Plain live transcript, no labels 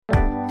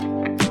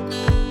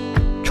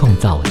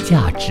造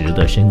价值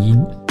的声音。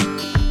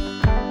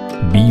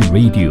B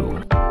Radio。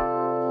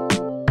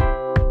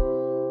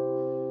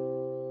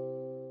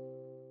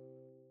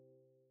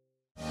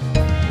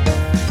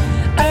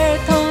儿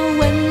童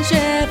文学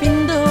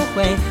拼读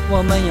会，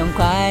我们用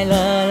快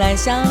乐来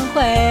相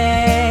会。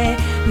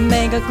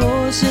每个故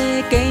事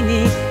给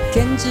你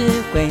添智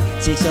慧，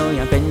吸收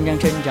养分让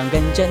成长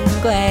更珍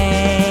贵。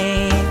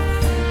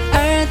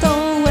儿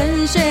童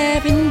文学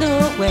拼读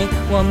会，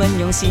我们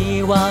用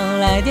希望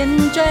来点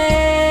缀。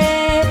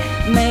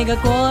每个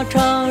过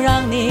程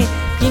让你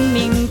拼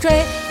命追，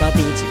高低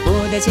起伏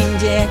的情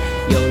节，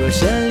犹如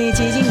身临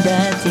其境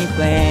的体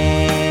会。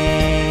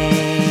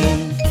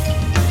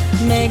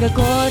每个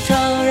过程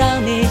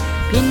让你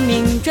拼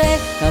命追，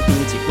高低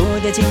起伏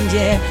的情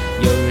节，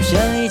犹如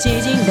身临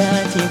其境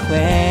的体会。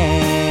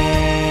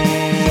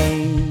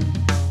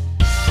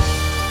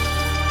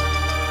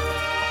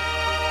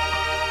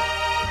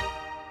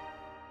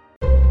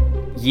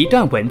一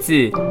段文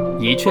字，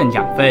一寸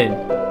养分，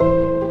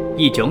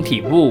一种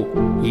体悟，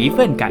一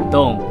份感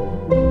动。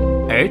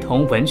儿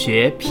童文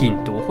学品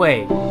读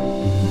会，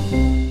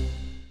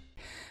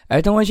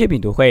儿童文学品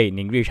读会，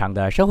您日常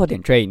的生活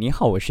点缀。你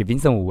好，我是宾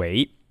森武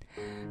维。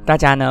大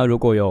家呢，如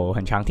果有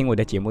很常听我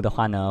的节目的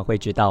话呢，会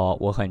知道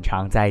我很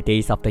常在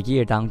Days of the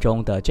Year 当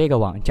中的这个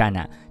网站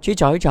呢，去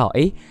找一找，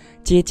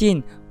接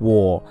近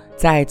我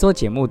在做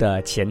节目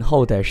的前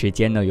后的时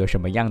间呢，有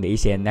什么样的一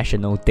些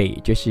National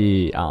Day， 就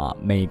是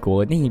美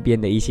国那一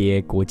边的一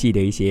些国际的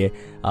一些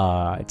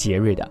节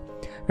日的。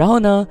然后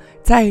呢，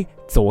在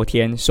昨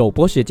天首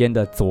播时间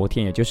的昨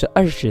天，也就是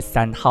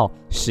23号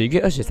，10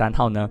月23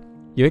号呢，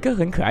有一个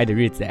很可爱的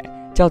日子，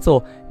叫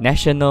做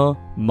National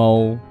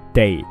Mole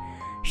Day。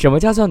什么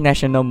叫做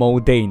National Mole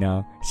Day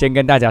呢？先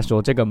跟大家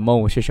说这个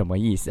mole 是什么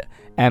意思。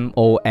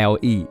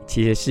 M-O-L-E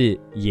其实是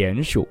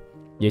鼹鼠，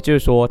也就是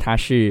说它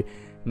是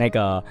那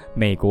个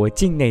美国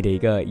境内的一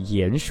个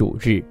鼹鼠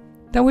日。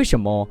但为什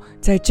么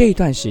在这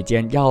段时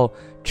间要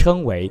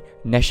称为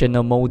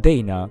National Mole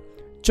Day 呢？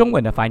中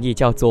文的翻译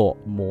叫做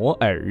摩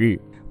尔日。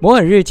摩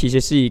尔日其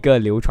实是一个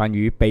流传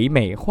于北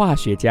美化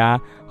学家、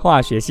化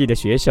学系的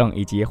学生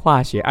以及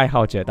化学爱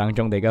好者当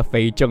中的一个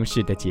非正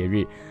式的节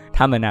日。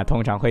他们呢，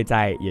通常会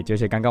在也就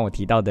是刚刚我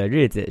提到的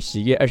日子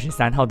10月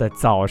23号的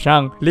早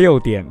上6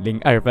点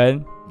02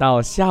分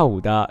到下午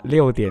的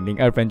6点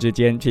02分之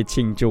间去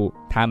庆祝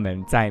他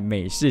们在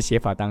美式写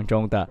法当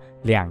中的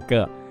2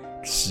个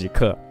时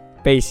刻，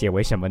被写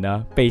为什么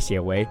呢？被写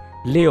为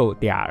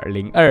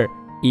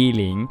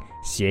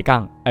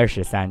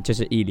6.0210/23，就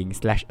是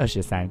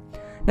 10/23。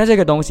那这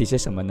个东西是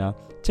什么呢？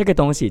这个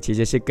东西其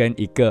实是跟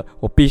一个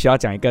我必须要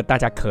讲一个大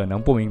家可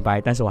能不明白，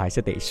但是我还是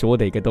得说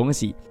的一个东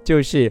西，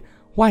就是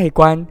外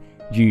观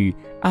与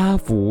阿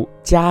伏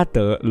加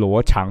德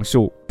罗常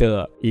数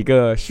的一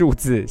个数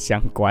字相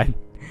关。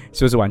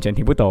是不是完全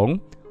听不懂？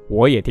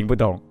我也听不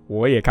懂，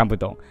我也看不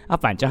懂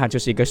反正它就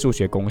是一个数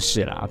学公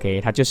式啦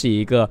OK， 它就是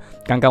一个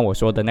刚刚我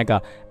说的那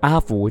个阿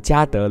伏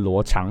加德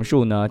罗常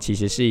数呢，其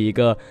实是一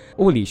个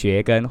物理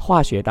学跟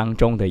化学当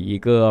中的一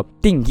个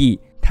定义。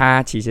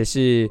它其实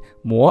是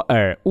摩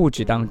尔物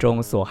质当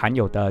中所含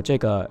有的这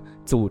个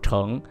组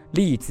成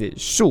粒子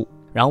数。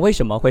然后为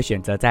什么会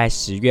选择在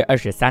10月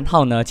23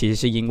号呢？其实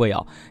是因为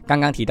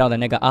刚刚提到的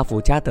那个阿伏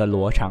加德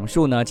罗常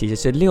数呢，其实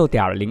是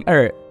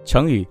 6.02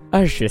 乘以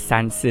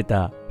23次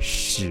的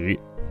10，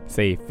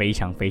所以非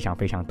常非常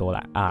非常多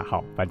了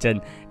好，反正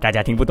大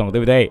家听不懂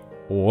对不对？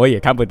我也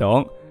看不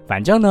懂。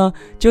反正呢，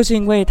就是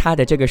因为它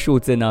的这个数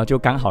字呢，就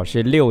刚好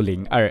是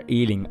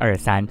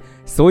6021023，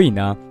所以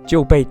呢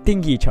就被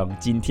定义成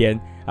今天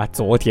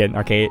昨天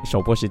OK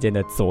首播时间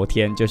的昨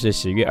天，就是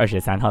10月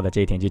23号的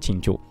这一天去庆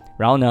祝。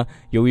然后呢，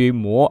由于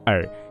摩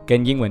尔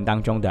跟英文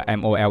当中的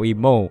M-O-L-E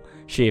mole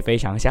是非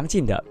常相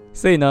近的，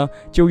所以呢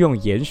就用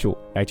鼹鼠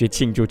来去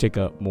庆祝这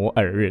个摩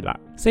尔日了。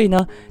所以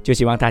呢，就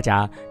希望大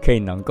家可以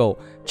能够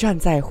站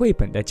在绘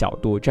本的角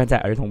度，站在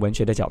儿童文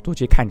学的角度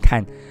去看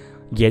看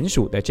鼹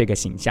鼠的这个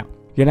形象。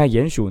原来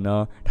鼹鼠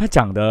呢，它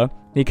长得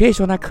你可以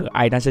说它可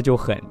爱，但是就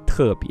很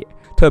特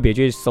别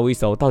去搜一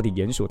搜到底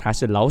鼹鼠它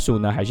是老鼠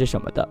呢还是什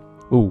么的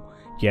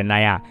原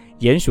来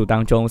鼹鼠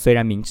当中虽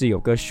然名字有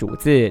个鼠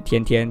字，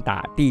天天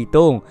打地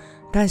洞，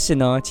但是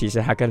呢其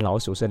实它跟老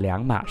鼠是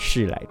两码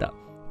事来的。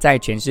在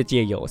全世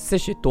界有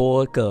40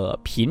多个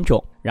品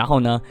种，然后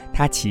呢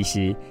它其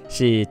实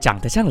是长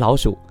得像老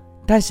鼠，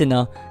但是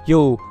呢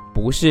又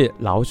不是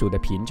老鼠的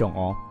品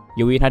种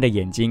由于它的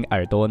眼睛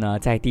耳朵呢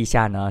在地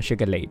下呢是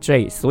个累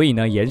赘，所以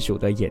呢鼹鼠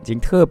的眼睛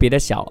特别的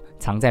小，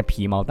藏在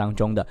皮毛当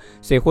中的。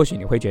所以或许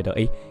你会觉得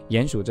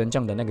鼹鼠真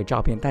正的那个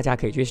照片大家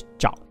可以去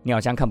找，你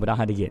好像看不到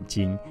它的眼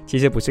睛，其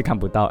实不是看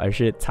不到，而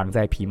是藏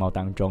在皮毛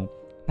当中。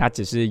它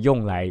只是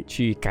用来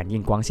去感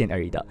应光线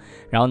而已的。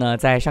然后呢，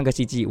在上个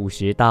世纪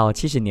50到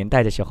70年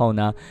代的时候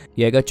呢，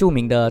有一个著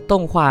名的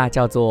动画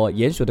叫做《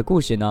鼹鼠的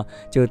故事》呢，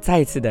就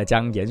再次的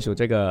将鼹鼠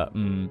这个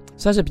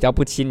算是比较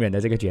不亲人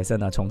的这个角色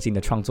呢，重新的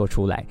创作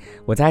出来。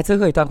我在最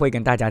后一段会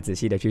跟大家仔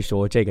细的去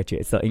说这个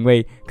角色，因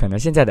为可能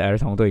现在的儿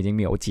童都已经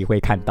没有机会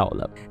看到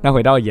了。那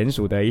回到鼹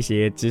鼠的一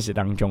些知识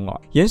当中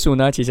哦，鼹鼠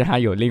呢，其实它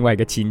有另外一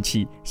个亲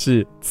戚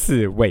是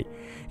刺猬。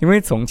因为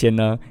从前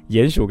呢，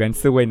鼹鼠跟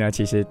刺猬呢，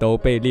其实都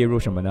被列入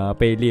什么呢？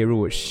被列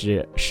入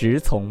食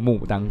虫目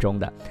当中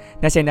的。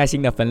那现在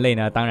新的分类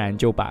呢，当然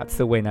就把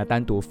刺猬呢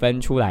单独分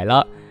出来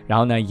了，然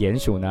后呢，鼹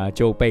鼠呢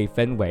就被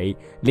分为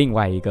另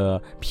外一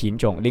个品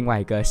种、另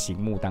外一个形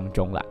目当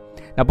中了。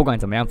那不管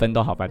怎么样分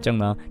都好，反正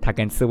呢，它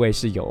跟刺猬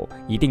是有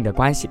一定的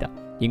关系的。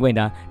因为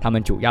呢，它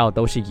们主要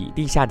都是以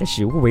地下的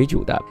食物为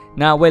主的。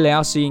那为了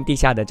要适应地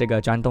下的这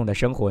个钻洞的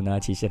生活呢，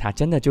其实它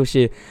真的就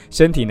是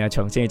身体呢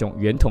呈现一种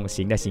圆筒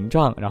形的形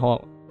状，然后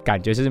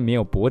感觉是没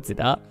有脖子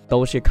的，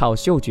都是靠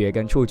嗅觉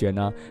跟触觉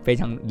呢非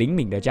常灵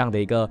敏的这样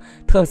的一个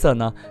特色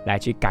呢，来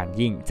去感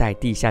应在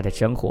地下的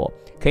生活，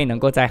可以能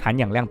够在含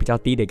氧量比较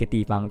低的一个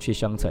地方去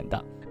生存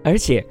的。而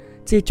且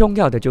最重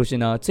要的就是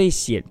呢，最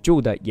显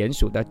著的鼹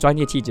鼠的专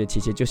业气质，其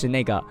实就是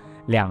那个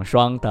2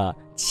双的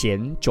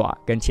前爪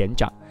跟前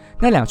掌。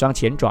那2双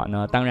前爪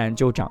呢，当然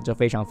就长着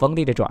非常锋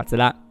利的爪子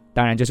啦，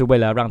当然就是为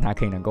了让它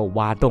可以能够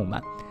挖洞嘛。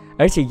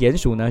而且鼹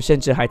鼠呢，甚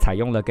至还采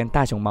用了跟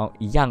大熊猫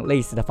一样类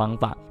似的方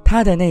法，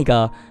它的那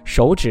个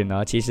手指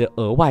呢，其实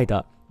额外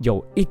的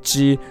有一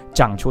只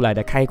长出来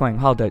的开关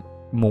号的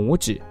拇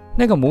指，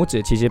那个拇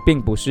指其实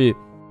并不是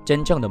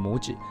真正的拇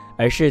指，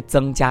而是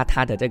增加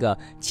它的这个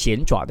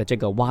前爪的这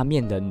个挖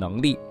面的能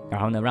力，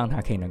然后呢，让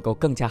它可以能够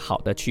更加好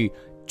的去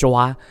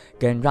抓，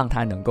跟让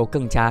它能够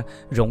更加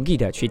容易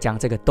的去将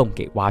这个洞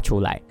给挖出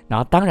来。然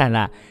后当然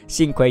啦，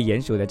幸亏鼹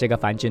鼠的这个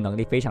繁殖能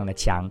力非常的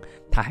强，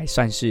它还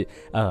算是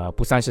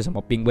不算是什么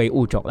濒危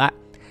物种啦。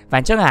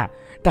反正啊，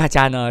大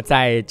家呢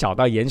在找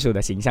到鼹鼠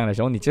的形象的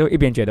时候，你就一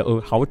边觉得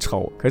好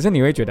丑，可是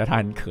你会觉得它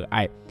很可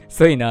爱。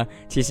所以呢，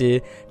其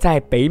实在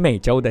北美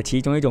洲的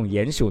其中一种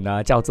鼹鼠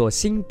呢，叫做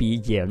新鼻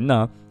鼹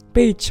呢，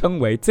被称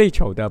为最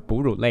丑的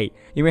哺乳类，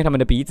因为它们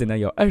的鼻子呢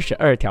有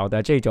22条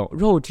的这种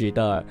肉质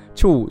的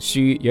触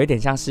须，有一点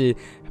像是，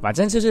反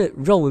正就是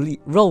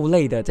肉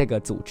类的这个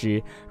组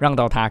织，让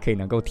到它可以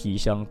能够提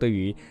升对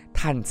于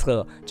探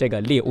测这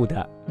个猎物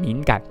的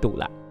敏感度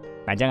了。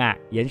反正啊，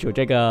鼹鼠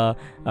这个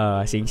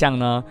形象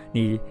呢，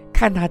你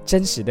看它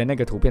真实的那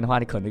个图片的话，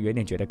你可能有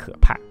点觉得可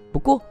怕。不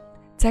过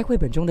在绘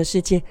本中的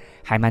世界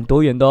还蛮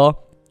多元的哦。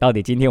到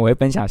底今天我会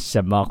分享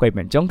什么绘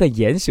本中的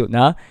鼹鼠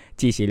呢？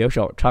继续留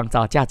守创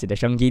造价值的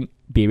声音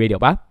 ，Be Radio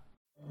吧。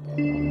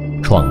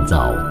创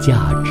造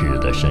价值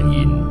的声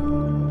音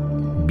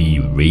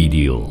 ，Be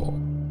Radio。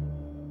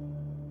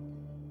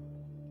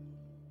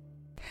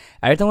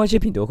儿童文学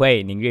品读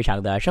会，您日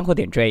常的生活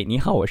点缀。你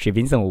好，我是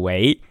Vincent 武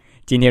维。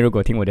今天如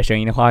果听我的声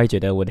音的话，会觉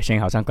得我的声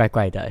音好像怪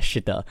怪的。是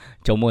的，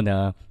周末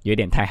呢有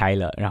点太嗨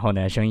了，然后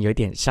呢声音有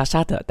点沙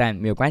沙的，但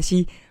没有关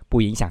系，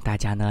不影响大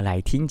家呢来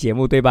听节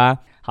目，对吧？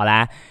好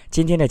啦，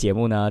今天的节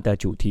目呢的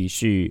主题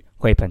是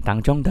绘本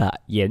当中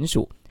的鼹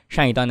鼠。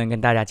上一段呢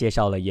跟大家介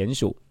绍了鼹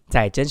鼠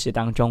在真实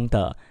当中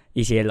的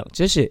一些冷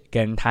知识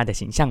跟它的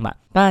形象嘛。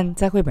但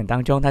在绘本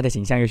当中，它的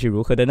形象又是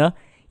如何的呢？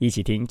一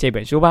起听这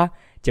本书吧。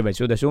这本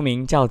书的书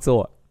名叫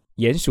做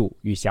《鼹鼠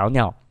与小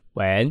鸟》，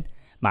文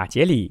马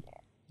杰里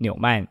纽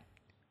曼，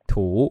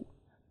图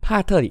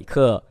帕特里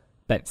克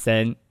本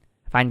森，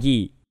翻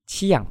译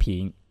戚养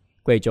平，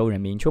贵州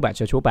人民出版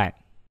社出版。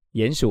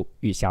鼹鼠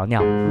与小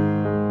鸟。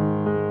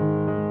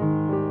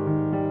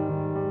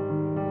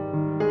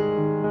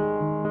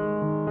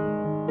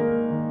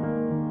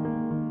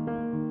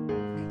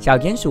小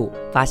鼹鼠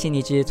发现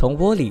一只从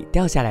窝里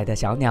掉下来的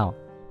小鸟，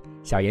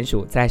小鼹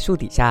鼠在树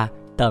底下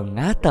等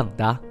啊等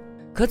的，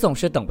可总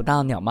是等不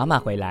到鸟妈妈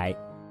回来。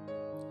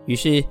于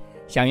是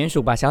小鼹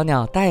鼠把小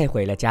鸟带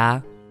回了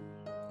家，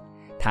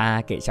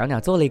他给小鸟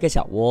做了一个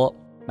小窝。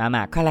妈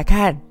妈快来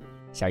看，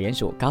小鼹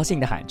鼠高兴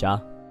地喊着。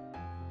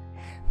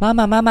妈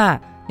妈妈妈，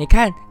你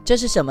看这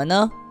是什么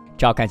呢？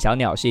照看小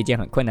鸟是一件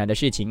很困难的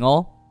事情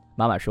哦。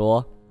妈妈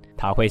说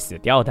它会死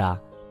掉的。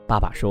爸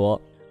爸说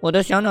我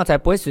的小鸟才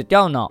不会死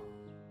掉呢。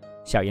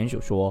小鼹鼠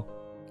说，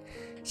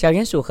小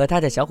鼹鼠和他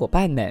的小伙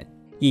伴们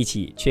一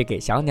起去给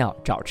小鸟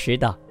找吃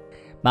的。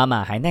妈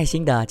妈还耐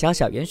心地教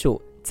小鼹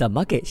鼠怎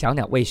么给小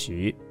鸟喂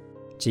食，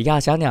只要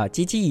小鸟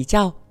叽叽一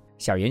叫，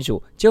小鼹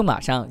鼠就马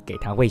上给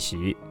它喂食。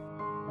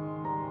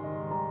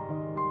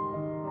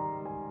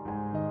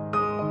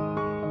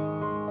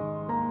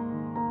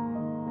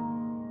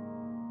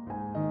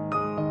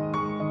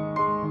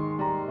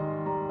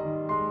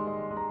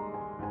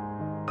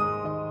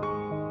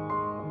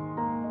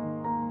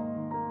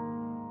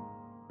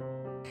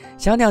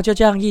小鸟就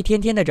这样一天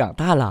天的长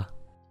大了。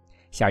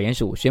小鼹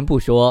鼠宣布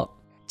说，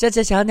这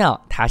只小鸟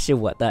它是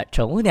我的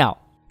宠物鸟。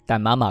但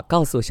妈妈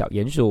告诉小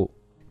鼹鼠，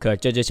可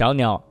这只小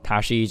鸟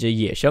它是一只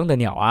野生的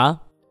鸟啊。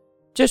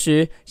这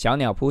时小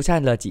鸟扑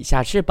扇了几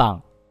下翅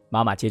膀，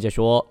妈妈接着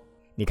说，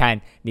你看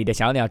你的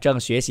小鸟正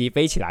学习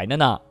飞起来了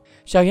呢。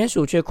小鼹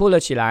鼠却哭了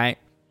起来，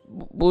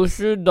不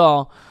是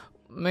的，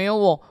没有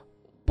我，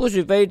不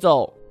许飞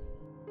走。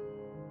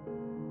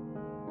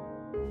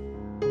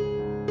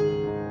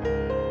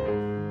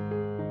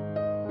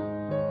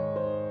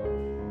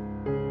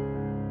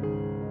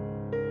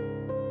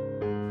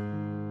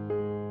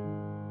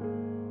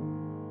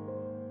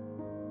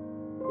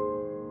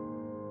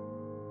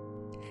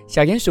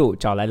小鼹鼠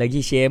找来了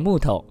一些木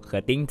头和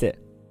钉子，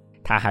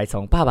他还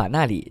从爸爸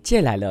那里借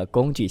来了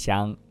工具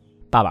箱。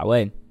爸爸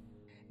问：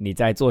你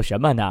在做什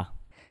么呢？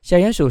小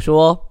鼹鼠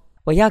说：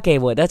我要给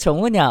我的宠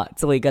物鸟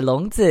做一个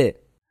笼子。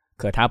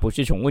可它不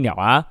是宠物鸟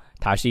啊，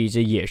它是一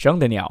只野生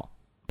的鸟。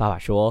爸爸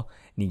说：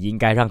你应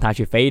该让它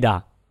去飞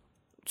的。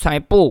才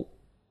不！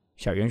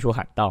小鼹鼠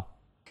喊道。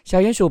小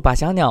鼹鼠把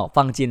小鸟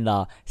放进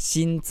了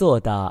新做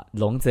的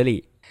笼子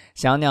里，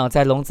小鸟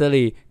在笼子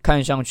里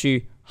看上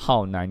去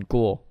好难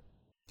过。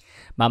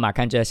妈妈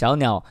看着小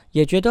鸟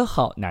也觉得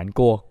好难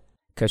过，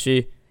可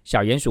是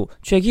小鼹鼠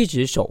却一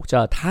直守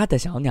着他的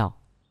小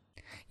鸟，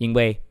因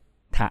为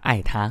他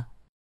爱它。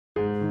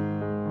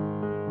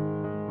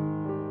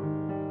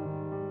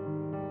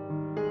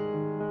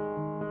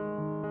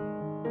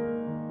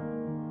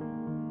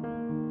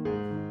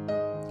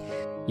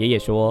爷爷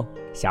说：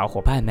小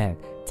伙伴们，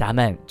咱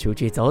们出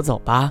去走走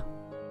吧。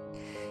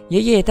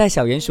爷爷带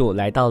小鼹鼠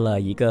来到了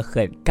一个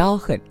很高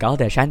很高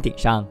的山顶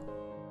上。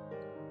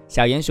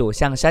小鼹鼠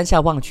向山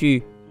下望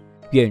去，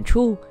远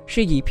处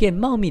是一片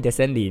茂密的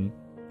森林，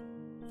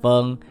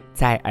风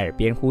在耳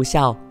边呼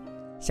啸，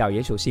小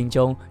鼹鼠心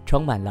中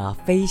充满了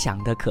飞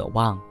翔的渴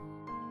望。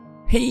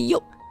嘿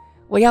呦，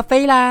我要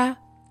飞啦！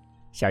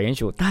小鼹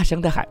鼠大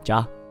声地喊着。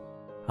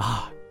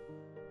啊，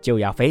就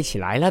要飞起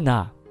来了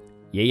呢，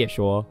爷爷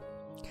说。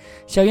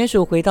小鼹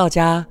鼠回到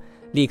家，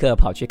立刻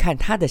跑去看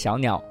他的小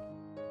鸟，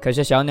可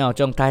是小鸟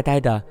正呆呆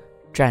地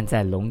站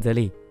在笼子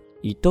里，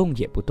一动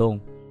也不动。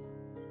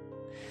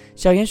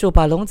小鼹鼠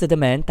把笼子的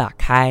门打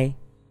开，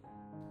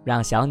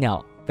让小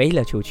鸟飞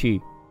了出去。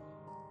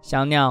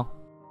小鸟，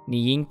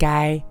你应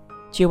该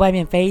去外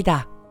面飞的。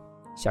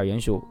小鼹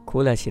鼠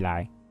哭了起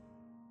来，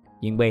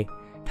因为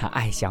它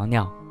爱小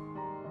鸟。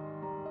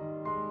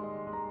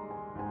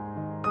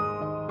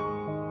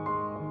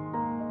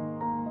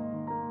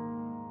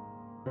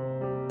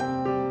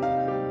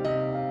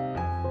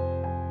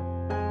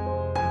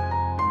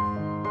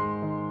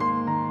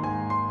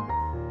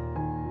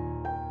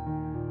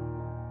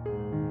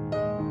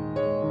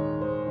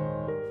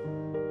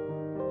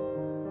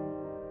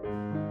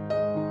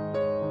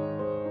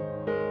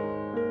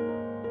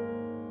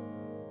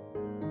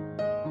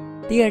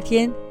第二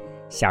天，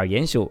小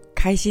鼹鼠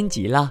开心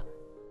极了，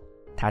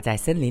他在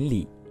森林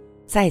里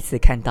再次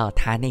看到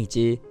他那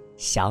只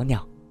小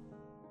鸟。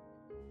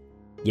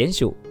鼹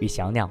鼠与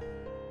小鸟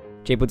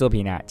这部作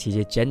品啊，其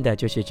实真的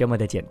就是这么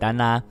的简单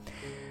啦。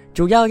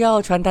主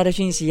要传达的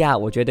讯息啊，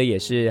我觉得也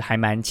是还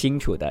蛮清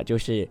楚的，就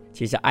是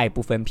其实爱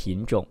不分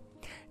品种，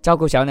照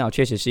顾小鸟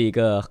确实是一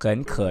个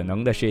很可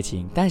能的事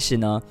情，但是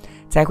呢，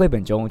在绘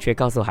本中却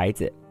告诉孩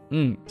子，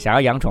想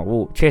要养宠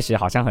物确实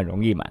好像很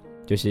容易嘛，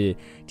就是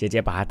直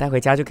接把它带回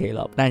家就可以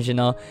了，但是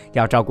呢，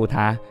要照顾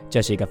它，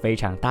这是一个非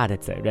常大的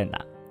责任啦。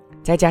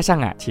再加上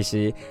啊，其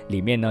实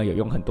里面呢有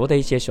用很多的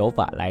一些手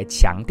法来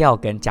强调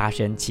跟加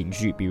深情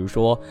绪，比如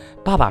说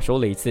爸爸说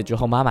了一次之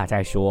后，妈妈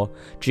再说，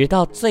直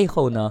到最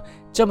后呢，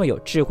这么有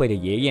智慧的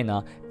爷爷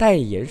呢，带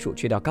鼹鼠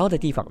去到高的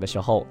地方的时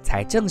候，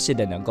才正式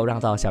的能够让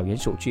到小鼹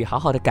鼠去好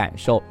好的感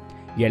受，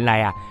原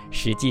来啊，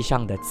实际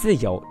上的自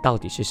由到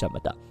底是什么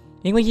的。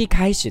因为一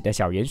开始的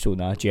小鼹鼠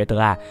呢，觉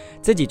得啊，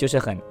自己就是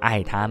很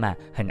爱它嘛，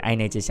很爱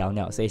那只小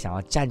鸟，所以想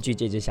要占据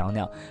这只小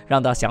鸟，让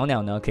到小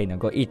鸟呢可以能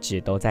够一直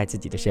都在自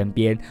己的身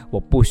边，我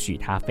不许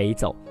它飞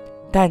走。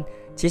但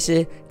其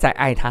实在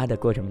爱它的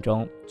过程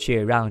中，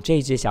却让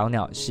这只小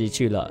鸟失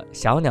去了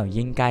小鸟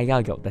应该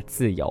要有的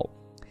自由。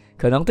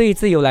可能对于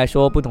自由来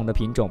说，不同的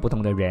品种、不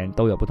同的人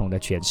都有不同的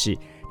诠释，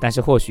但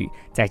是或许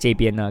在这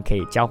边呢，可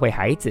以教会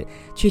孩子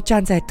去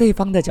站在对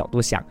方的角度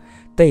想，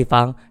对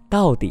方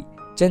到底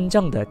真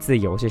正的自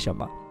由是什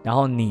么，然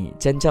后你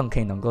真正可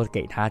以能够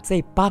给他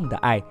最棒的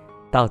爱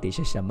到底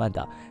是什么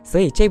的。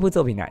所以这部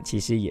作品呢，其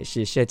实也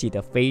是设计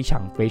的非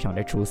常非常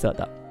的出色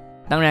的。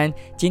当然，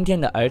今天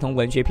的儿童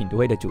文学品读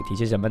会的主题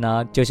是什么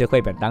呢？就是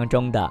绘本当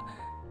中的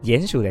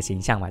鼹鼠的形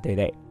象嘛，对不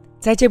对？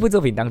在这部作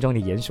品当中的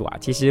鼹鼠啊，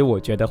其实我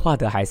觉得画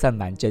得还算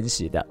蛮真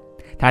实的。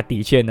他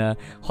的确呢，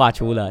画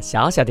出了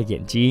小小的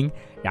眼睛，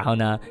然后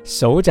呢，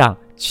手掌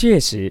确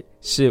实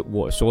是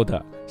我说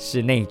的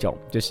是那种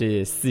就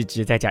是4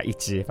只再加1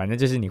只，反正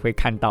就是你会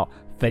看到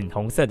粉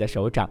红色的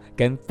手掌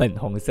跟粉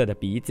红色的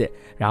鼻子，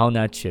然后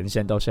呢全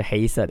身都是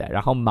黑色的，然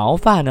后毛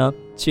发呢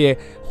却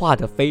画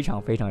得非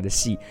常非常的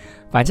细。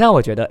反正我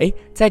觉得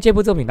在这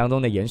部作品当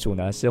中的鼹鼠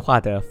呢是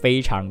画得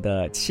非常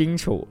的清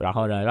楚，然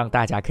后呢让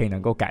大家可以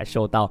能够感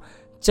受到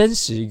真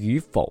实与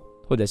否，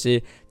或者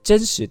是真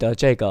实的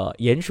这个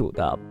鼹鼠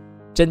的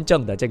真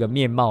正的这个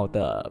面貌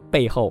的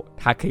背后，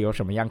它可以有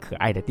什么样可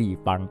爱的地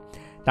方。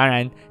当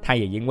然它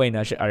也因为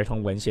呢是儿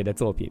童文学的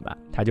作品嘛，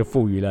它就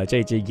赋予了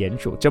这只鼹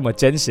鼠这么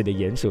真实的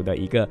鼹鼠的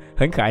一个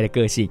很可爱的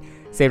个性，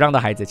所以让到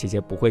孩子其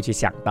实不会去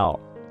想到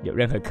有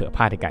任何可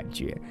怕的感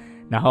觉。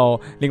然后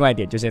另外一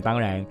点就是当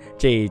然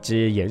这一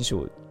只鼹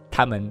鼠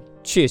他们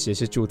确实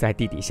是住在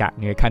地底下，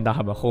你会看到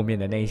他们后面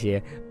的那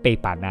些背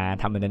板啊，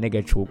他们的那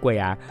个橱柜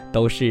啊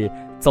都是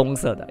棕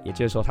色的，也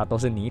就是说它都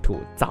是泥土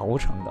凿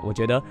成的。我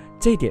觉得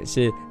这一点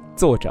是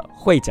作者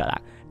绘者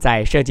啦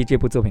在设计这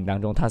部作品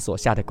当中他所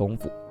下的功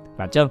夫。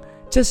反正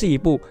这是一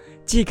部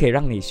既可以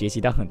让你学习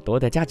到很多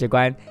的价值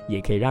观，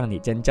也可以让你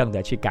真正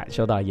的去感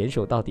受到鼹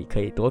鼠到底可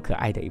以多可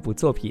爱的一部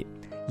作品，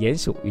鼹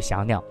鼠与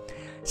小鸟。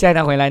下一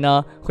段回来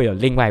呢，会有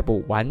另外一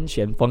部完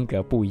全风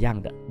格不一样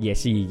的，也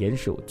是以鼹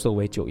鼠作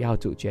为主要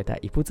主角的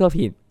一部作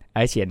品，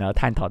而且呢，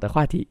探讨的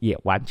话题也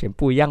完全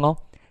不一样哦。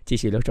继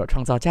续留守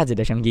创造价值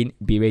的声音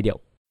B Radio，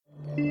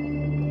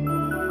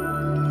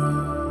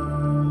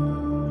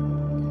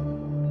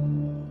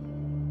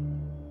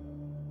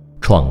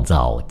 创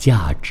造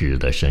价值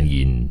的声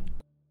音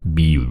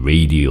B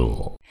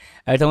Radio。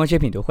 儿童文学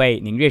品读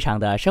会，您日常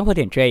的生活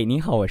点缀。您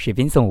好，我是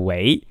宾宋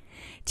维。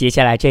接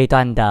下来这一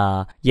段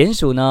的鼹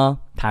鼠呢，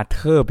它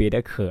特别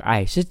的可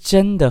爱，是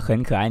真的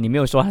很可爱。你没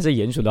有说它是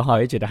鼹鼠的话，我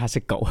会觉得它是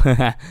狗。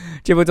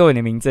这部作品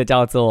的名字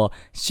叫做《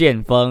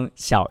旋风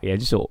小鼹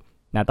鼠》。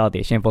那到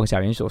底旋风小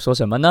鼹鼠说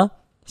什么呢？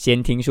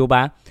先听书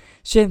吧。《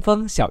旋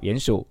风小鼹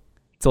鼠》，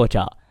作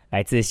者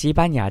来自西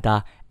班牙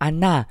的安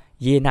娜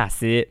耶纳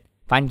斯，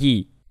翻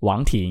译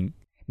王婷，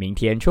明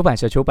天出版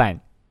社出版。《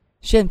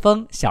旋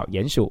风小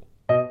鼹鼠》。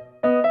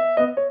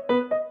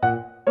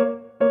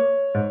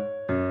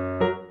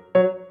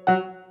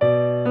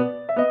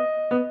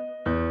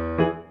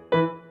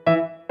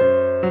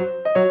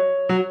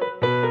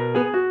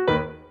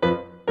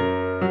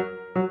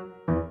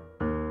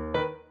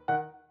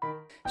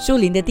树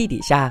林的地底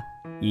下，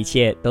一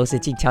切都是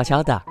静悄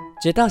悄的，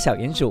直到小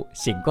鼹鼠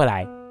醒过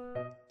来。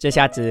这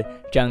下子，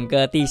整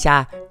个地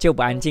下就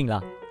不安静了。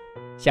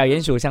小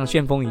鼹鼠像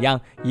旋风一样，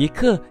一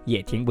刻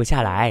也停不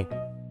下来。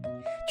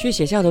去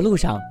学校的路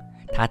上，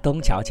它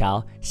东瞧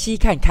瞧，西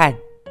看看。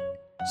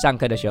上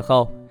课的时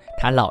候，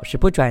它老是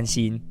不专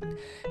心。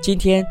今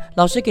天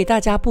老师给大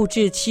家布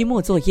置期末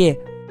作业，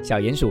小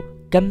鼹鼠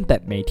根本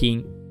没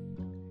听。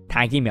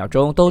它1秒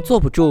钟都坐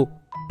不住，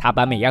它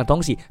把每样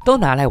东西都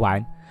拿来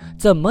玩。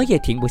怎么也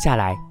停不下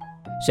来，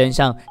身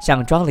上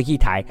像装了一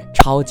台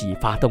超级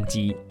发动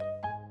机。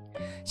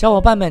小伙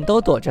伴们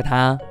都躲着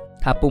他，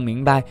他不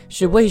明白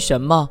是为什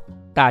么。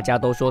大家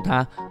都说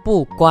他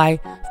不乖、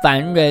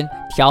烦人、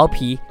调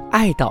皮、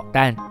爱捣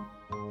蛋。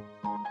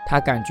他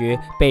感觉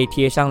被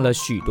贴上了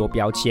许多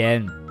标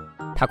签，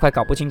他快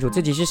搞不清楚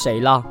自己是谁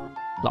了。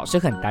老师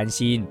很担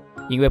心，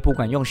因为不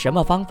管用什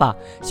么方法，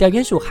小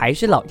鼹鼠还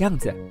是老样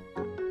子。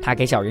他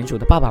给小鼹鼠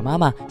的爸爸妈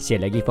妈写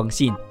了一封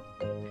信。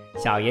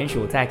小鼹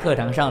鼠在课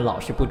堂上老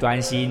是不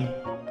专心，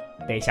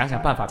得想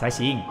想办法才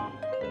行。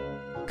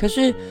可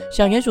是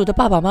小鼹鼠的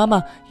爸爸妈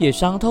妈也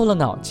伤透了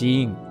脑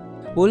筋，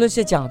无论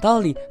是讲道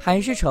理还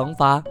是惩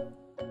罚，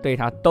对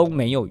他都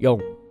没有用。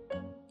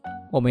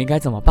我们应该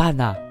怎么办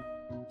呢？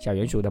小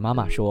鼹鼠的妈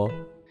妈说。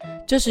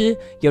这时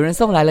有人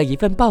送来了一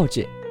份报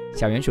纸，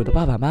小鼹鼠的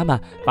爸爸妈妈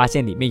发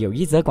现里面有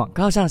一则广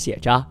告，上写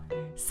着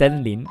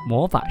森林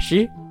魔法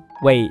师，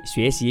为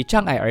学习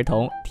障碍儿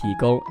童提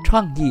供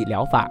创意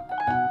疗法。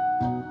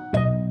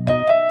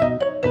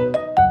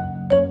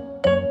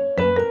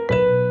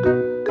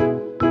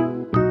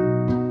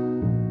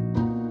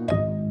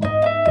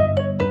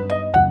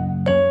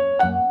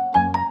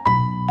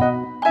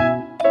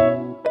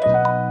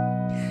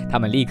他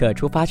们立刻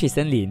出发去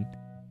森林。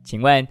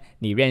请问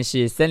你认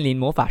识森林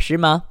魔法师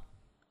吗？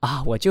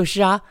我就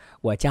是啊，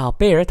我叫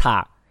贝尔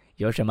塔，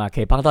有什么可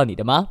以帮到你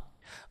的吗？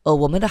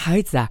我们的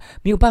孩子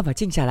没有办法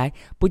静下来，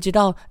不知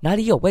道哪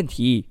里有问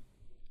题。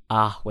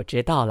我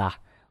知道了，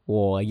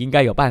我应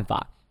该有办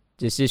法，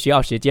只是需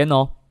要时间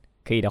哦。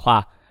可以的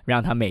话，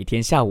让他每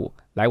天下午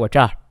来我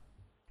这儿。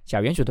小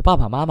鼹鼠的爸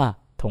爸妈妈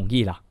同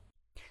意了。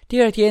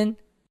第二天，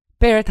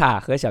贝尔塔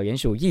和小鼹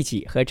鼠一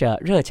起喝着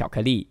热巧克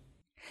力。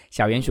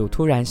小鼹鼠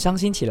突然伤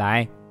心起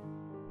来。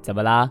怎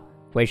么啦？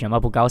为什么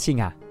不高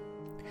兴啊？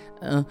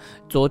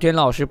昨天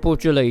老师布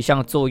置了一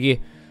项作业，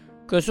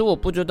可是我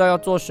不知道要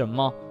做什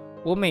么，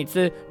我每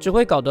次只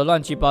会搞得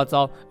乱七八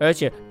糟，而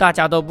且大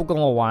家都不跟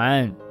我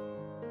玩。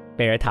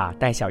贝尔塔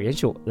带小鼹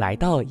鼠来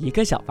到一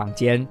个小房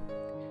间，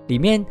里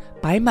面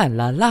摆满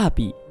了蜡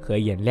笔和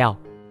颜料。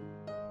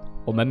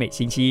我们每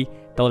星期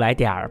都来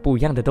点不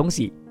一样的东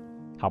西，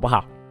好不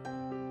好？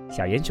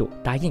小鼹鼠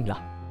答应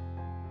了。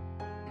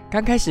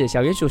刚开始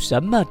小鼹鼠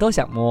什么都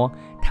想摸，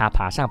它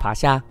爬上爬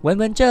下，闻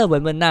闻这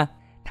闻闻那，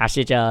它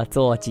试着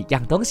做几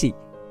样东西，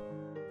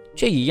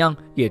却一样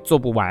也做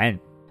不完，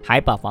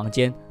还把房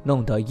间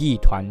弄得一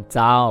团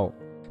糟。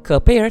可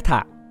贝尔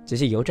塔只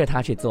是由着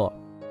它去做。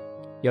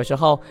有时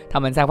候他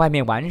们在外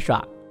面玩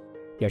耍，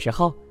有时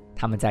候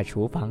他们在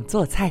厨房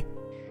做菜，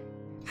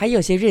还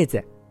有些日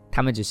子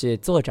他们只是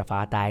坐着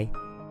发呆。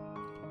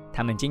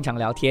他们经常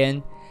聊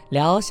天，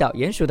聊小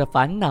鼹鼠的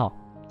烦恼，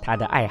他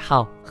的爱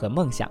好和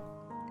梦想，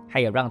还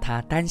有让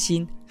他担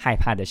心害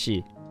怕的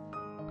事。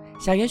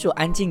小鼹鼠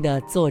安静地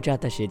坐着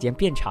的时间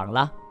变长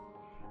了，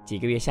几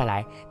个月下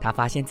来，他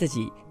发现自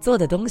己做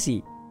的东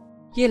西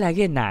越来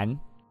越难，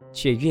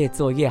却越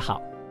做越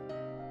好。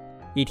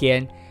一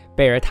天，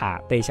贝尔塔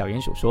对小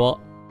鼹鼠说：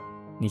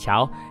你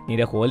瞧，你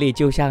的活力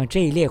就像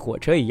这一列火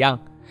车一样，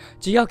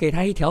只要给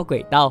它一条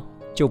轨道，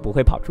就不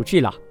会跑出去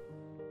了。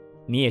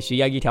你也需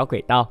要一条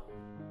轨道，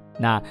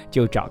那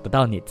就找得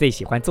到你最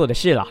喜欢做的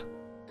事了。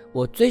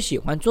我最喜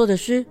欢做的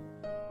事？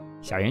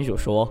小鼹鼠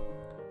说：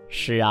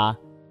是啊，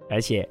而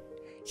且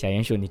小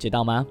鼹鼠，你知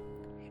道吗？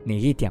你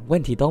一点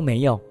问题都没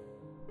有，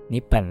你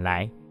本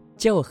来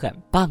就很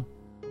棒。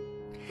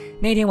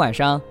那天晚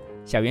上，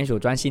小鼹鼠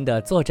专心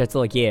地做着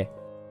作业，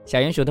小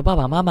鼹鼠的爸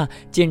爸妈妈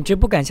简直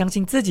不敢相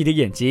信自己的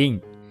眼睛。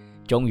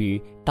终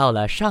于到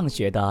了上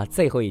学的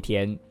最后一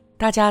天，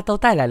大家都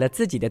带来了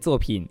自己的作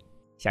品。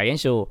小鼹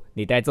鼠，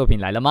你带作品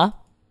来了吗？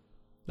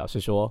老师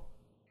说：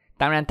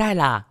当然带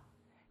啦，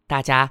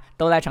大家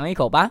都来尝一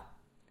口吧。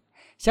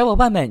小伙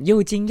伴们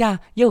又惊讶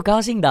又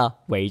高兴地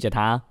围着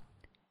他。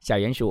小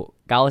鼹鼠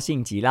高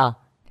兴极了，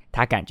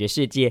他感觉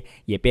世界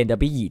也变得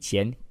比以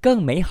前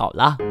更美好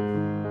了。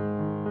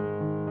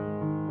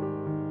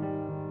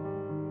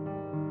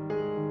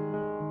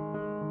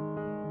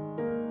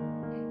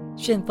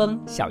旋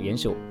风小鼹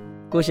鼠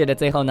故事的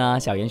最后呢，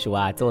小鼹鼠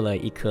做了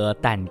一个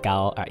蛋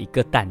糕，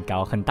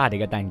很大的一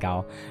个蛋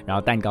糕，然后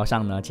蛋糕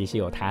上呢其实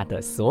有他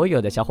的所有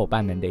的小伙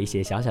伴们的一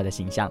些小小的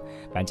形象。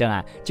反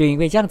正就因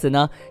为这样子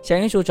呢，小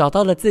鼹鼠找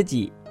到了自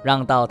己，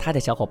让到他的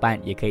小伙伴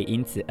也可以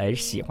因此而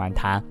喜欢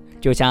他。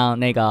就像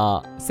那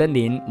个森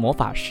林魔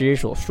法师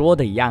所说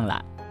的一样啦，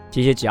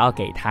其实只要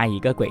给他一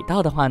个轨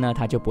道的话呢，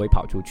他就不会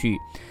跑出去。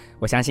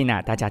我相信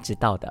大家知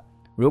道的，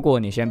如果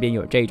你身边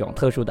有这种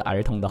特殊的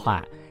儿童的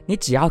话，你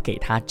只要给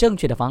他正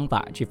确的方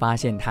法，去发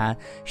现他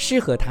适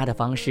合他的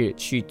方式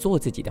去做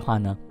自己的话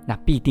呢，那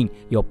必定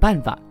有办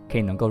法可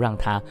以能够让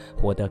他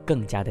活得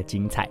更加的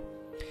精彩。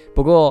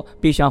不过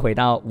必须要回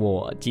到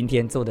我今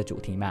天做的主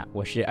题嘛，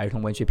我是儿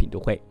童文学品读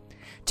会。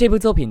这部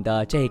作品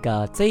的这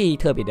个最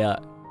特别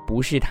的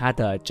不是他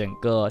的整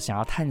个想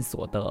要探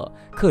索的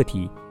课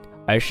题，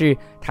而是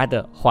他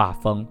的画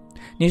风。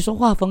你说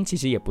画风其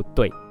实也不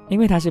对，因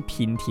为它是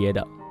拼贴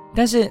的，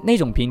但是那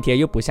种拼贴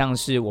又不像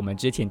是我们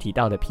之前提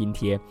到的拼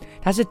贴，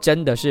它是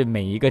真的是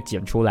每一个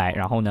剪出来，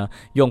然后呢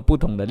用不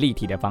同的立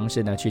体的方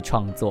式呢去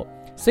创作。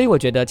所以我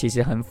觉得其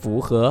实很符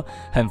合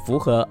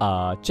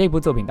这部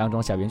作品当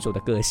中小鼹鼠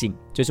的个性，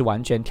就是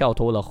完全跳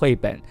脱了绘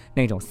本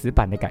那种死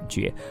板的感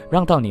觉，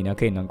让到你呢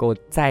可以能够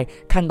在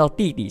看到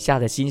地底下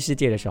的新世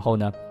界的时候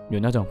呢，有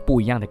那种不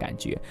一样的感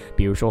觉。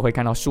比如说会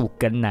看到树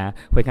根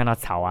会看到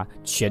草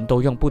全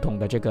都用不同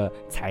的这个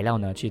材料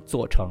呢去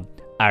做成，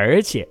而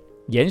且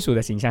鼹鼠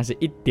的形象是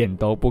一点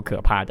都不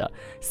可怕的。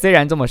虽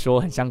然这么说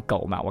很像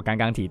狗嘛，我刚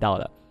刚提到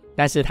了，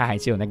但是它还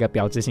是有那个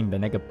标志性的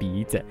那个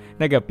鼻子，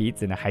那个鼻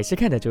子呢还是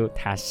看得出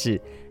它是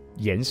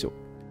鼹鼠。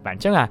反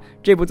正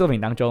这部作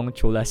品当中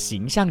除了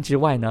形象之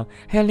外呢，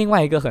还有另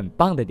外一个很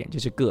棒的点，就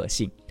是个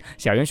性。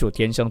小鼹鼠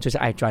天生就是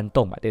爱钻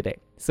洞嘛，对不对？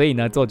所以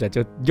呢作者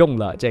就用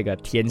了这个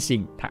天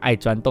性，他爱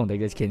钻洞的一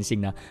个天性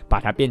呢，把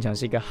它变成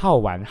是一个好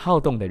玩好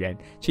动的人，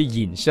去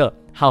影射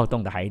好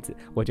动的孩子。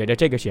我觉得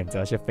这个选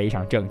择是非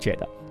常正确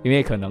的，因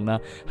为可能呢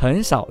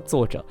很少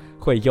作者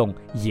会用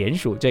鼹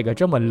鼠这个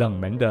这么冷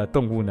门的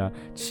动物呢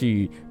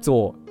去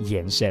做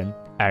延伸，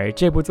而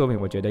这部作品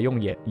我觉得用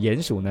鼹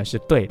鼠呢是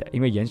对的，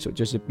因为鼹鼠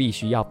就是必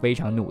须要非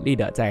常努力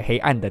的在黑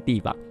暗的地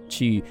方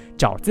去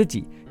找自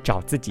己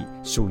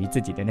属于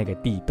自己的那个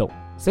地洞。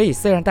所以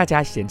虽然大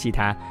家嫌弃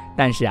他，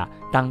但是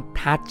当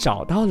他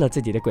找到了自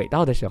己的轨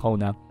道的时候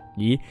呢，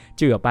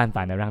就有办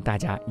法呢让大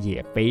家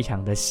也非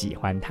常的喜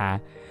欢他。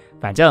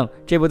反正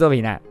这部作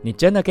品你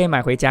真的可以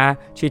买回家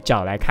去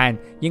找来看，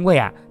因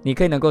为你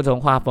可以能够从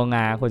画风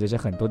或者是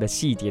很多的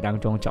细节当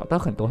中找到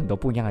很多很多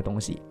不一样的东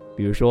西。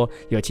比如说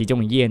有其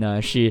中一页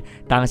呢，是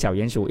当小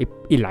鼹鼠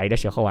一来的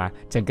时候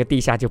整个地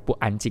下就不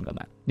安静了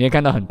嘛，你会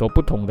看到很多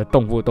不同的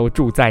动物都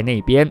住在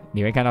那边，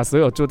你会看到所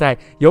有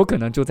有可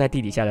能住在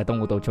地底下的动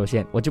物都出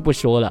现，我就不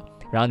说了，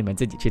然后你们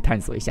自己去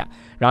探索一下。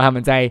然后他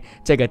们在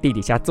这个地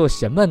底下做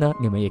什么呢？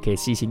你们也可以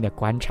细心的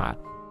观察。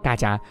大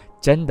家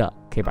真的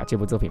可以把这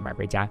部作品买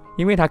回家，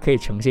因为它可以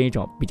呈现一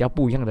种比较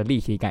不一样的立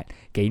体感，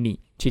给你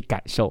去感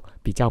受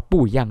比较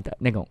不一样的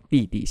那种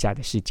地底下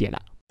的世界了。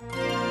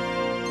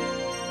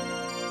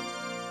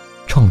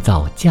创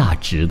造价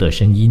值的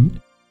声音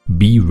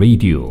 ，Be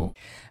Radio。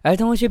儿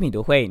童文学品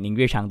读会，您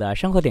日常的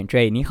生活点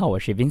缀。你好，我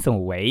是 Vincent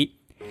武维。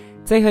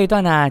最后一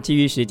段基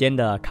于时间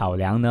的考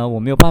量呢，我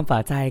没有办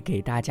法再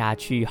给大家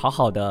去好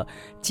好的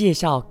介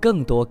绍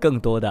更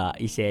多的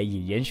一些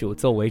以鼹鼠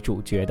作为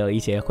主角的一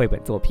些绘本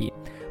作品。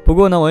不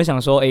过呢，我就想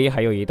说，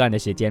还有一段的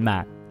时间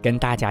嘛，跟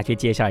大家去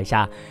介绍一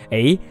下，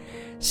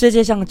世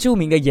界上著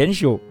名的鼹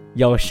鼠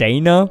有谁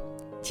呢？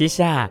其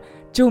实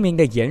著名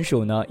的鼹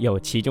鼠呢，有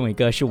其中一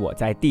个是我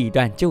在第一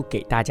段就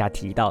给大家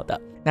提到的。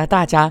那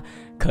大家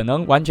可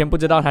能完全不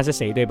知道他是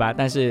谁，对吧？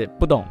但是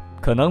不懂，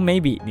可能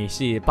maybe 你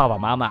是爸爸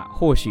妈妈，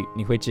或许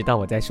你会知道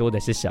我在说的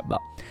是什么。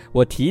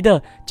我提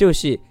的就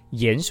是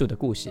鼹鼠的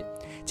故事。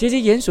其实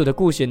鼹鼠的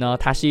故事呢，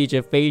它是一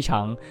只非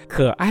常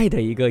可爱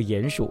的一个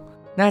鼹鼠。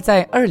那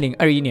在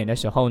2021年的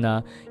时候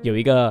呢，有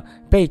一个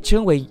被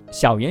称为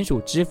小鼹鼠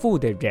之父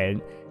的人，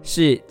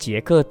是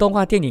捷克动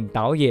画电影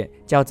导演，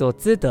叫做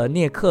兹德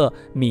涅克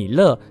米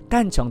勒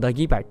诞辰的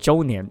100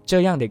周年，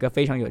这样的一个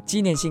非常有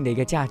纪念性的一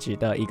个价值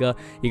的一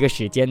个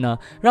时间呢，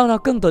让到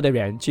更多的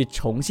人去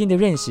重新的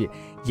认识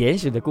鼹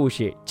鼠的故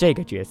事这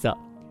个角色。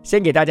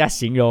先给大家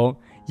形容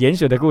鼹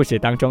鼠的故事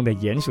当中的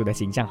鼹鼠的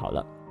形象好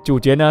了。主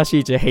角呢是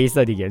一只黑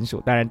色的鼹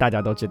鼠，当然大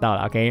家都知道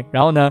了 OK。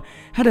 然后呢，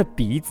它的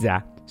鼻子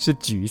啊是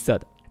橘色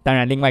的，当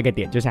然另外一个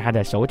点就是它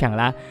的手掌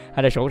啦，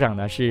它的手掌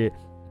呢是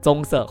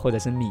棕色或者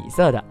是米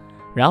色的。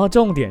然后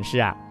重点是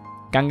啊，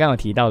刚刚有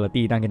提到了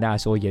第一段跟大家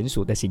说鼹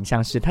鼠的形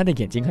象是它的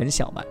眼睛很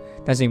小嘛，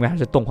但是因为它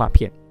是动画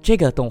片，这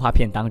个动画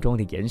片当中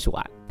的鼹鼠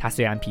啊，它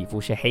虽然皮肤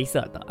是黑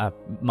色的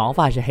毛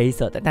发是黑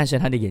色的，但是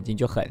它的眼睛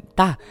就很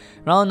大，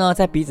然后呢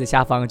在鼻子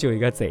下方就有一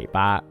个嘴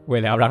巴，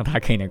为了要让它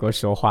可以能够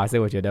说话，所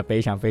以我觉得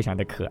非常非常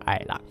的可爱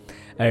啦。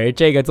而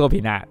这个作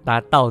品啊，它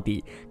到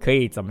底可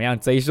以怎么样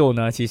追溯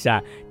呢？其实啊，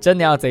真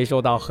的要追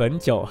溯到很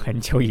久很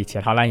久以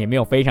前，好啦，也没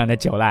有非常的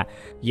久啦。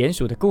鼹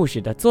鼠的故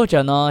事的作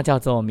者呢，叫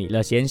做米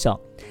勒先生。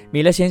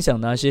米勒先生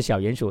呢是小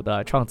鼹鼠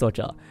的创作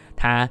者，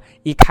他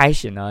一开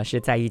始呢是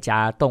在一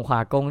家动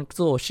画工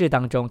作室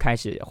当中开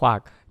始画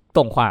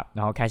动画，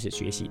然后开始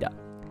学习的。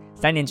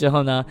3年之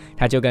后呢，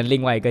他就跟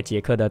另外一个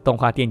捷克的动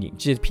画电影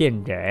制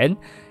片人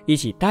一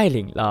起带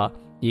领了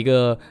一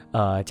个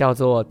叫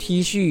做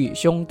T 恤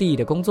兄弟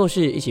的工作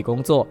室一起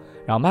工作，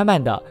然后慢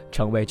慢的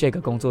成为这个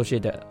工作室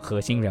的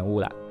核心人物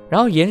了。然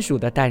后鼹鼠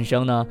的诞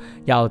生呢，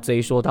要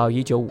追溯到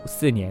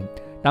1954年，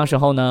当时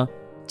候呢，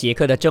捷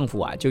克的政府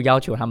啊就要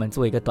求他们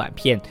做一个短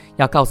片，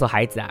要告诉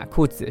孩子啊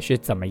裤子是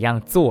怎么样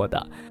做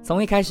的，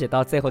从一开始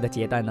到最后的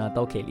阶段呢，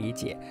都可以理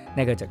解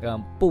那个整个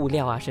布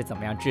料啊是怎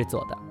么样制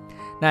作的。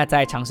那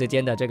在长时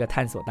间的这个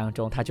探索当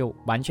中，他就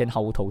完全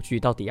毫无头绪，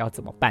到底要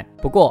怎么办。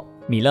不过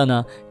米勒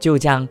呢，就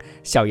将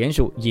小鼹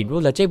鼠引入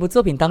了这部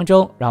作品当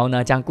中，然后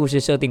呢，将故事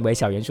设定为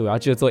小鼹鼠要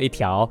制作一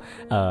条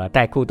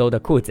带裤兜的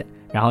裤子。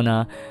然后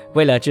呢，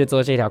为了制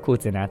作这条裤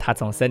子呢，他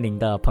从森林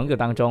的朋友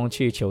当中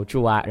去求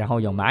助啊，然后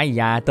有蚂蚁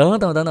啊等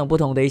等等等不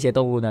同的一些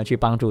动物呢去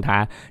帮助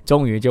他，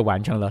终于就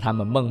完成了他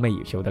们梦寐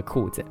以求的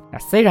裤子。那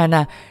虽然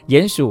呢，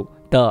鼹鼠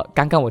的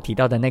刚刚我提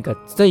到的那个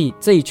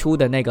最初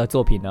的那个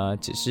作品呢，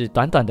只是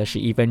短短的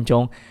11分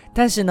钟，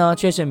但是呢，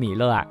却是米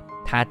勒啊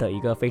他的一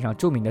个非常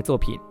著名的作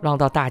品，让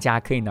到大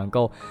家可以能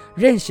够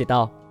认识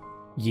到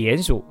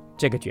鼹鼠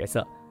这个角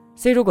色。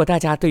所以如果大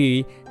家对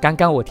于刚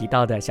刚我提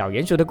到的小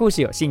鼹鼠的故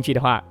事有兴趣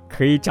的话，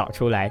可以找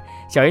出来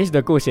小鼹鼠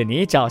的故事，你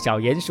一找小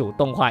鼹鼠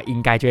动画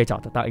应该就会找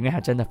得到，因为它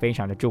真的非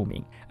常的著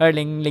名。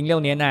2006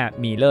年呢，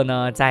米勒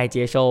呢在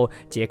接受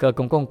捷克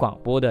公共广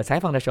播的采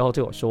访的时候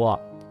就有说，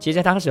其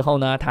实当时候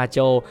呢，他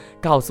就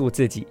告诉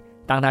自己，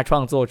当他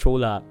创作出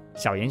了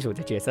小鼹鼠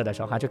的角色的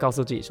时候，他就告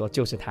诉自己说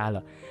就是他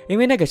了，因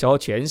为那个时候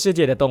全世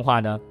界的动画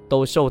呢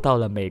都受到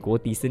了美国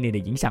迪士尼的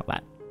影响吧。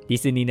迪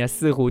士尼呢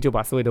似乎就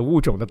把所有的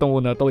物种的动物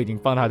呢都已经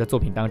放到他的作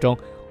品当中，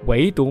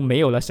唯独没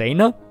有了谁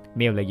呢？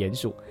没有了鼹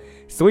鼠。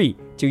所以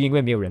就因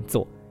为没有人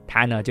做，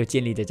他呢就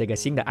建立着这个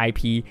新的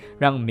IP，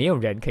 让没有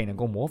人可以能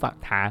够模仿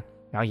他，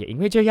然后也因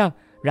为这样，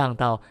让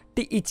到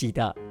第1集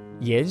的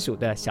鼹鼠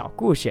的小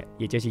故事，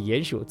也就是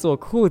鼹鼠做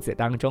裤子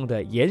当中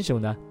的鼹鼠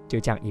呢，就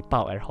这样一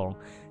爆而红。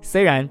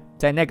虽然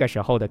在那个时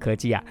候的科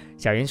技啊，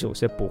小鼹鼠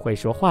是不会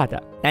说话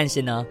的，但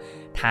是呢，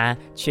它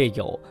却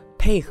有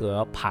配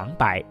合旁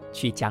白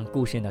去将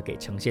故事呢给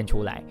呈现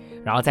出来。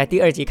然后在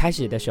第2集开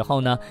始的时候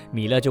呢，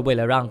米勒就为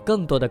了让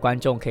更多的观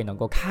众可以能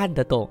够看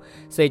得懂，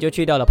所以就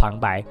去掉了旁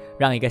白，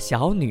让一个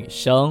小女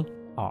生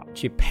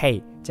去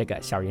配这个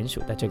小鼹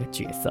鼠的这个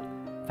角色。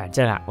反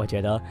正啊，我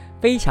觉得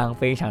非常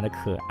非常的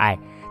可爱，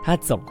他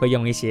总会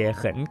用一些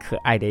很可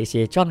爱的一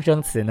些状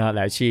声词呢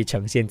来去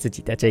呈现自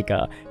己的这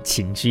个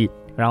情绪。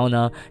然后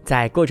呢，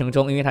在过程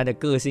中，因为他的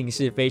个性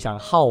是非常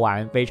好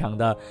玩，非常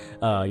的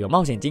有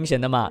冒险精神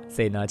的嘛，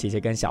所以呢，其实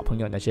跟小朋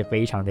友呢是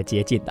非常的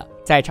接近的。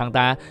在长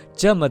达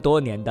这么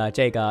多年的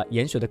这个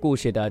鼹鼠的故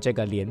事的这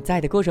个连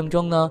载的过程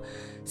中呢，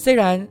虽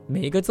然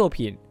每一个作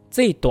品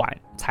最短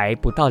才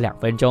不到2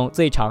分钟，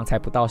最长才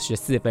不到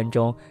14分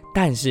钟，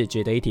但是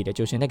值得一提的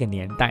就是那个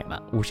年代嘛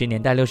，50年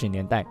代、60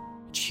年代。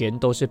全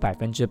都是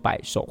100%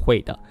手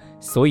绘的，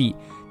所以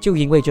就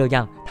因为这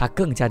样，它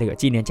更加的有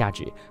纪念价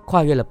值，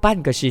跨越了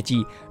半个世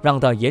纪，让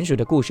到鼹鼠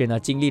的故事呢，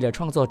经历了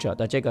创作者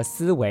的这个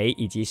思维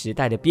以及时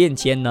代的变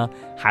迁呢，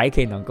还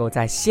可以能够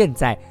在现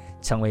在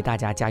成为大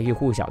家家喻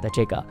户晓的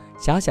这个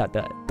小小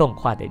的动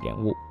画的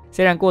人物。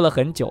虽然过了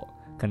很久，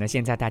可能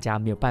现在大家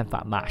没有办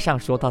法马上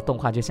说到动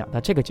画就想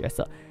到这个角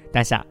色，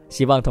但是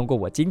希望通过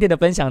我今天的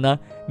分享呢，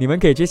你们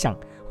可以去想，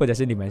或者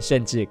是你们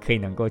甚至可以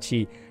能够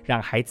去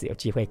让孩子有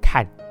机会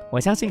看。我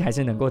相信还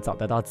是能够找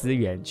得到资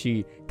源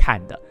去看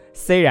的，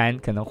虽然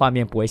可能画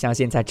面不会像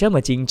现在这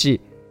么精致，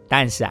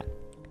但是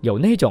有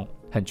那种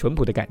很淳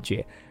朴的感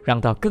觉，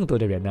让到更多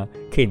的人呢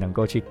可以能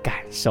够去感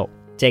受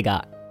这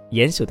个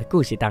鼹鼠的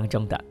故事当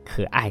中的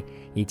可爱，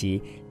以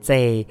及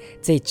最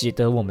值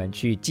得我们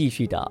去继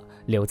续的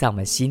留在我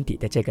们心底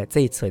的这个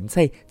最纯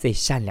粹最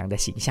善良的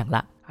形象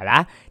啦。好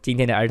啦，今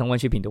天的儿童文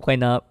学品读会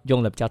呢，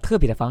用了比较特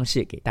别的方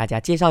式给大家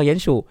介绍鼹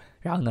鼠，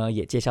然后呢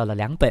也介绍了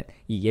2本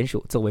以鼹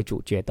鼠作为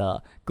主角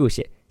的故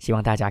事，希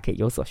望大家可以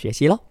有所学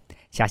习咯。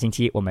下星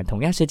期我们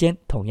同样时间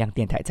同样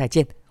电台再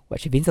见，我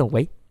是 Vincent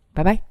维，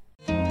拜拜。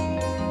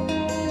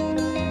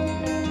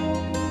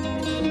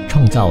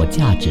创造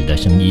价值的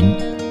声音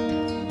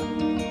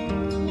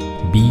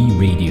B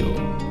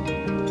Radio。